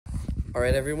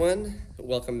Alright everyone,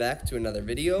 welcome back to another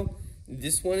video.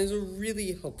 This one is a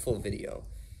really helpful video.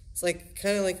 It's like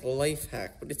kind of like a life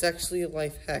hack, but it's actually a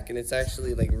life hack and it's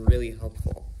actually like really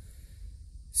helpful.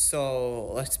 So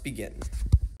let's begin.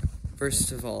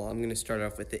 First of all, I'm going to start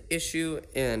off with the issue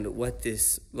and what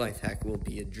this life hack will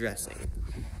be addressing.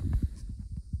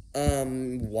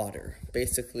 Water.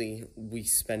 Basically, we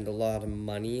spend a lot of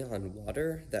money on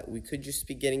water that we could just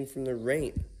be getting from the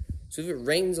rain. So if it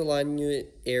rains a lot in your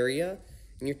area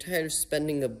and you're tired of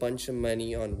spending a bunch of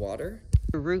money on water,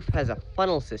 your roof has a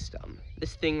funnel system.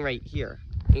 This thing right here.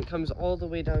 And it comes all the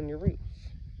way down your roof.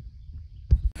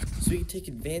 So you can take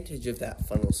advantage of that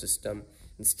funnel system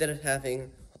instead of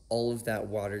having all of that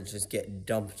water just get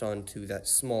dumped onto that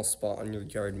small spot on your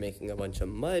yard making a bunch of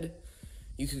mud.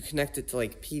 You could connect it to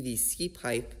like PVC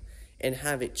pipe and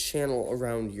have it channel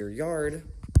around your yard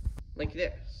like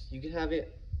this. You could have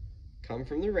it come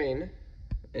from the rain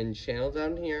and channel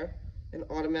down here and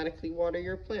automatically water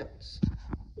your plants.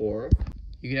 Or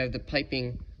you could have the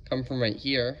piping come from right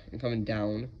here and coming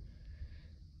down.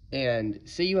 And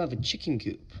say you have a chicken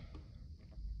coop.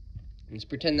 Let's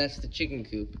pretend that's the chicken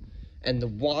coop. And the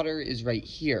water is right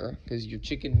here because your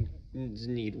chickens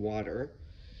need water.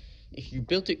 If you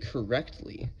built it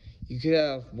correctly, you could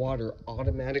have water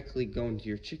automatically going to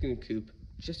your chicken coop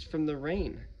just from the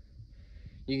rain.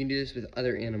 You can do this with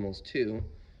other animals too,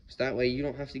 so that way you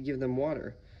don't have to give them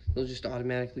water. They'll just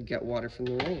automatically get water from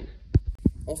the rain.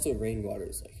 Also, rainwater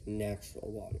is like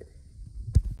natural water.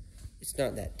 It's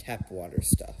not that tap water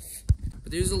stuff.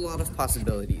 But there's a lot of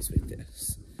possibilities with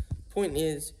this. Point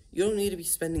is, you don't need to be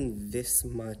spending this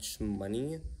much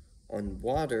money on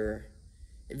water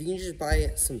if you can just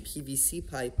buy some PVC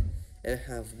pipe and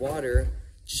have water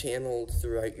channeled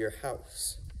throughout your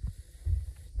house.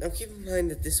 Now keep in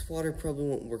mind that this water probably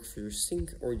won't work for your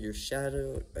sink or your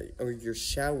shower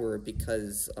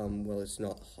because, well, it's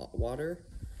not hot water.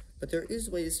 But there is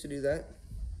ways to do that.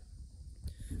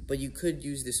 But you could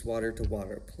use this water to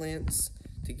water plants,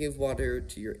 to give water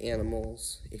to your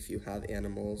animals, if you have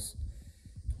animals.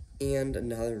 And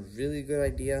another really good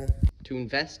idea to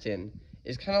invest in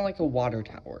is kind of like a water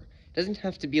tower. It doesn't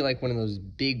have to be like one of those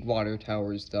big water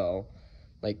towers though,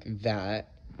 like that.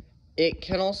 It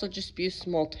can also just be a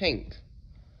small tank.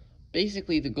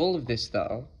 Basically, the goal of this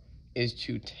though is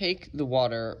to take the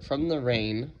water from the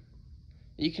rain.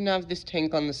 You can have this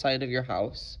tank on the side of your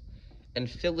house and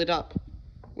fill it up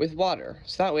with water.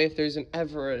 So that way if there's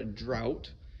ever a drought,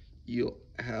 you'll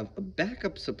have a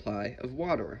backup supply of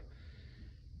water.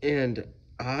 And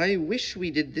I wish we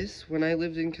did this when I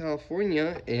lived in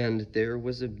California and there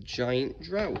was a giant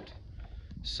drought.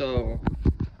 So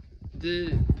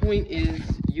the point is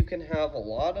you can have a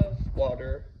lot of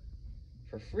water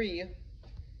for free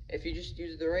if you just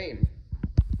use the rain.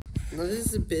 Now this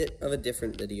is a bit of a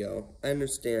different video, I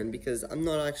understand, because I'm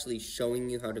not actually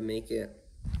showing you how to make it.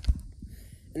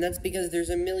 And that's because there's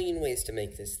a million ways to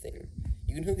make this thing.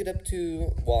 You can hook it up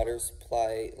to water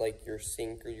supply like your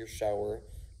sink or your shower,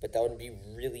 but that would be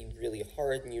really, really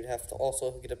hard, and you'd have to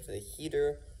also hook it up to the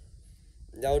heater.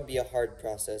 That would be a hard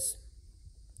process.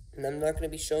 And I'm not going to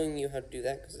be showing you how to do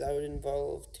that because that would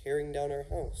involve tearing down our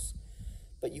house.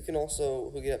 But you can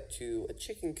also hook it up to a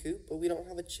chicken coop, but we don't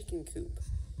have a chicken coop.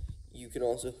 You can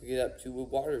also hook it up to a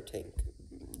water tank.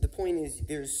 The point is,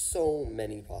 there's so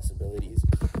many possibilities,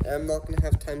 and I'm not going to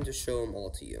have time to show them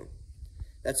all to you.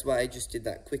 That's why I just did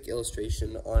that quick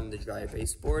illustration on the dry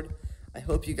erase board. I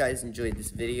hope you guys enjoyed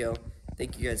this video.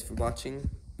 Thank you guys for watching.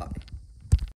 Bye.